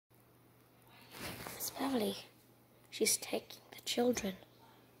Beverly. She's taking the children.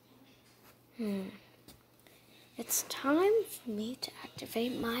 It's time for me to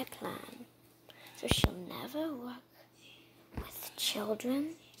activate my plan. So she'll never work with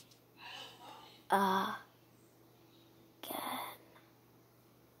children again.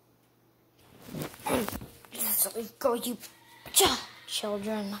 So we go, you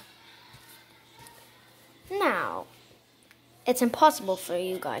children. Now, it's impossible for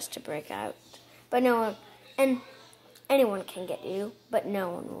you guys to break out, but no one, and anyone can get you, but no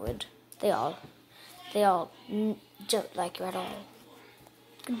one would. They all don't like you at all.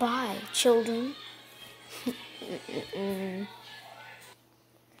 Goodbye, children.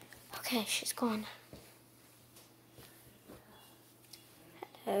 Okay, she's gone.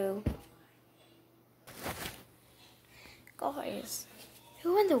 Hello. Guys,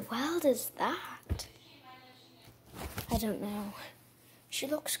 who in the world is that? I don't know. She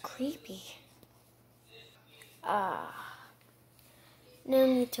looks creepy. No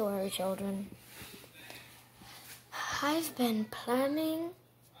need to worry, children. I've been planning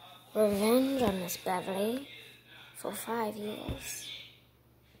revenge on Miss Beverly for 5 years.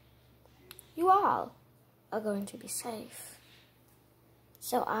 You all are going to be safe,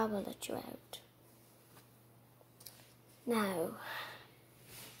 so I will let you out. Now,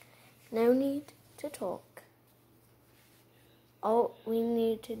 no need to talk. All we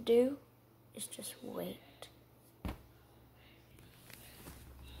need to do is just wait.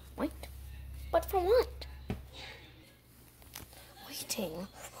 Wait? But for what? Waiting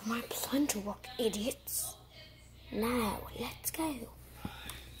for my plan to work, idiots. Now, let's go.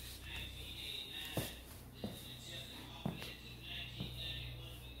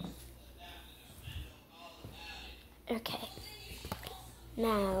 Okay.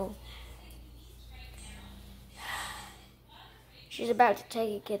 Now, she's about to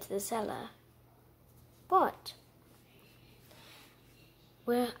take a kid to the cellar. But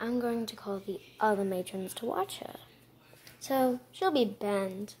I'm going to call the other matrons to watch her. So she'll be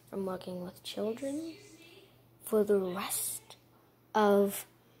banned from working with children for the rest of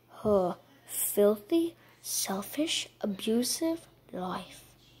her filthy, selfish, abusive life.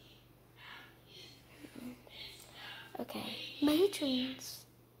 Okay, matrons.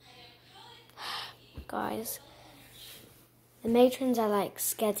 Guys, the matrons are like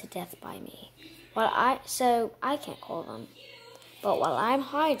scared to death by me. So I can't call them. But while I'm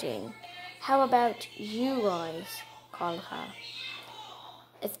hiding, how about you guys call her?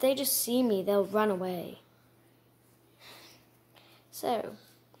 If they just see me, they'll run away. So,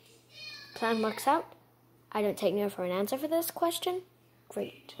 plan works out. I don't take no for an answer for this question.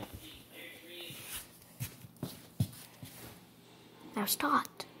 Great. Now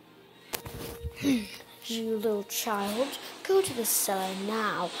start. You little child, go to the cellar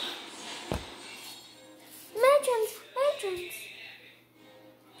now. Matrons!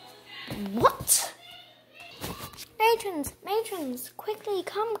 What? Matrons, quickly,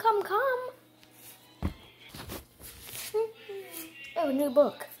 come. Oh, a new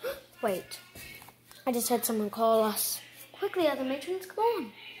book. Wait, I just had someone call us. Quickly, other matrons, come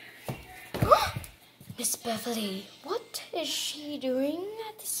on. Miss Beverly, what is she doing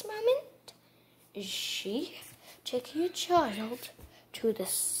at this moment? Is she taking a child to the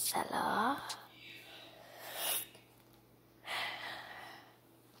cellar?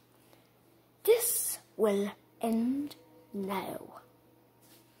 This will end now.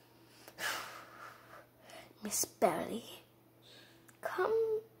 Miss Beverly,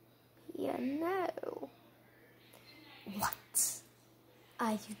 come here now. What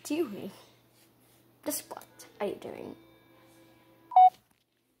are you doing? Just what are you doing?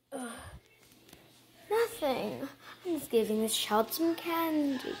 Nothing. I'm just giving this child some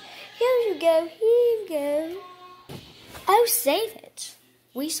candy. Here you go. Oh, save it.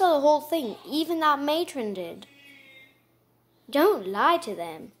 We saw the whole thing. Even that matron did. Don't lie to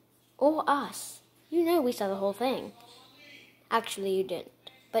them. Or us. You know we saw the whole thing. Actually, you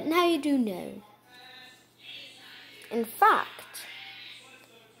didn't. But now you do know. In fact,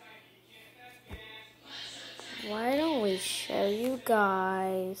 why don't we show you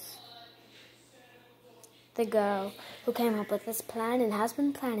guys the girl who came up with this plan and has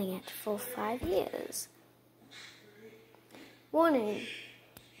been planning it for 5 years. Warning.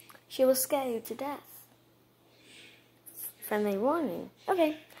 She will scare you to death. Friendly warning.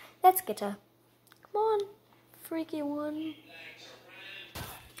 Okay, let's get her. Come on, freaky one.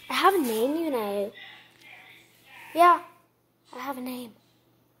 I have a name, you know. Yeah, I have a name.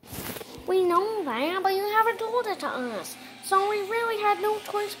 We know that, but you haven't told it to us. So we really had no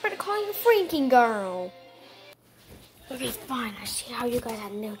choice but to call you Freaky Girl. Okay, fine. I see how you guys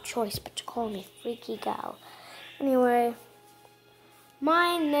had no choice but to call me Freaky Gal. Anyway,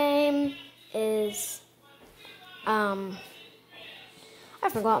 my name is, I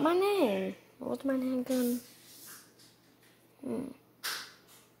forgot my name. What was my name again?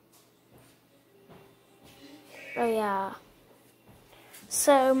 Oh, yeah.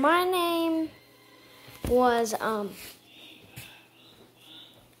 So, my name was,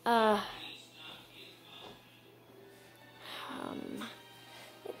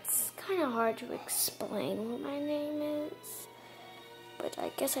 it's kind of hard to explain what my name is, but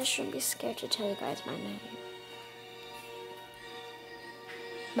I guess I shouldn't be scared to tell you guys my name.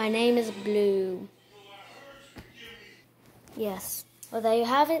 My name is Blue. Yes. Well, there you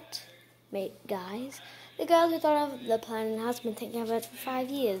have it, guys. The girl who thought of the plan and has been thinking about it for 5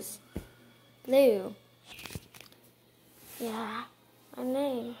 years. Blue. Yeah, my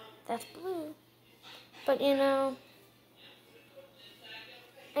name. That's Blue. But you know,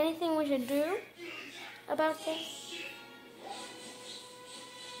 anything we should do about this?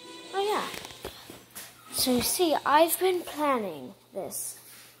 Oh yeah. So you see, I've been planning this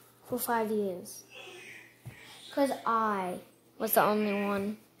for 5 years. Because I was the only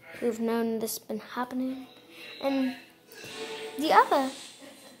one who've known this been happening. And the other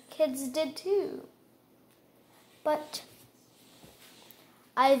kids did too. But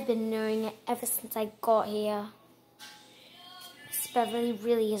I've been knowing it ever since I got here. Miss Beverly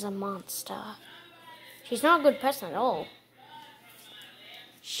really is a monster. She's not a good person at all.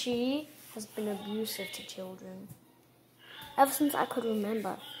 She has been abusive to children ever since I could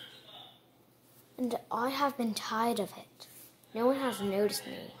remember. And I have been tired of it. No one has noticed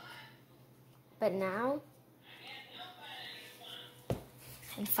me. But now,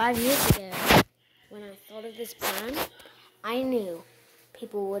 and 5 years ago, when I thought of this plan, I knew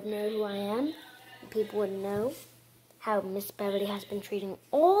people would know who I am. And people would know how Miss Beverly has been treating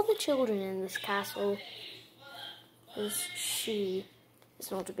all the children in this castle. Because she is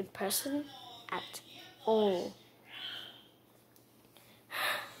not a good person at all.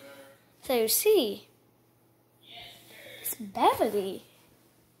 So see, Miss Beverly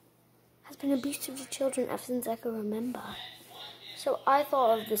has been abusive to children ever since I can remember. So I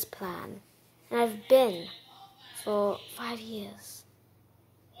thought of this plan, and I've been for 5 years.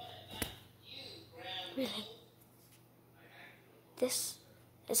 Really? This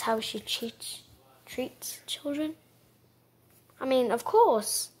is how she treats children? I mean, of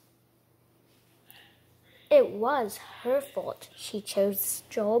course, it was her fault she chose this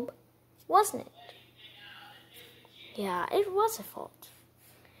job, wasn't it? Yeah, it was her fault.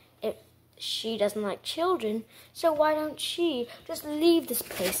 She doesn't like children, so why don't she just leave this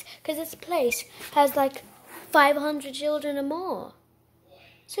place? Because this place has like 500 children or more.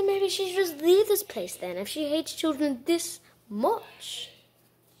 So maybe she should just leave this place then, if she hates children this much.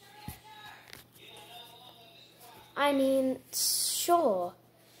 I mean, sure,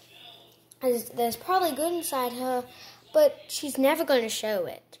 there's probably good inside her, but she's never going to show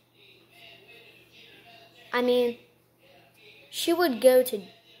it. I mean, she would go to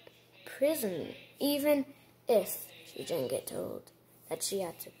prison even if she didn't get told that she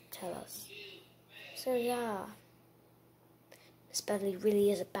had to tell us. So yeah, Miss Beverly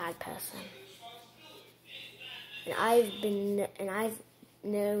really is a bad person. And I've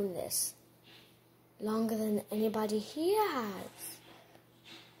known this longer than anybody here has.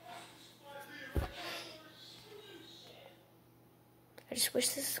 I just wish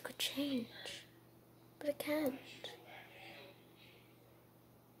this could change, but it can't.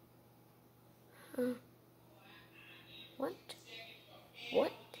 What?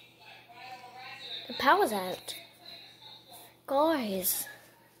 What? The power's out. Guys.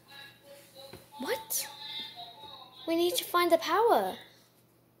 What? We need to find the power.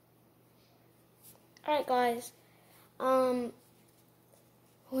 Alright, guys.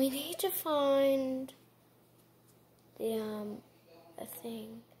 We need to find the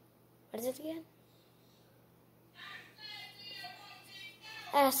thing. What is it again?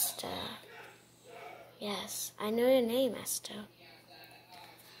 Esther. Yes, I know your name, Esther.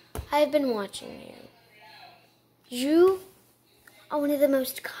 I've been watching you. You are one of the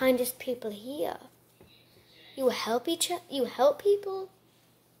most kindest people here. You help you help people.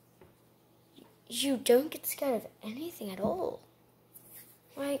 You don't get scared of anything at all.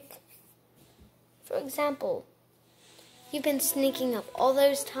 Like, for example, you've been sneaking up all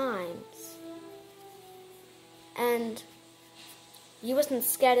those times. And you wasn't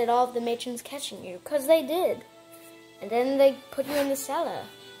scared at all of the matrons catching you, because they did. And then they put you in the cellar.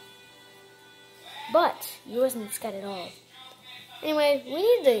 But you wasn't scared at all. Anyway, we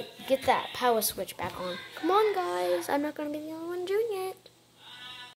need to get that power switch back on. Come on, guys. I'm not going to be the only one doing it.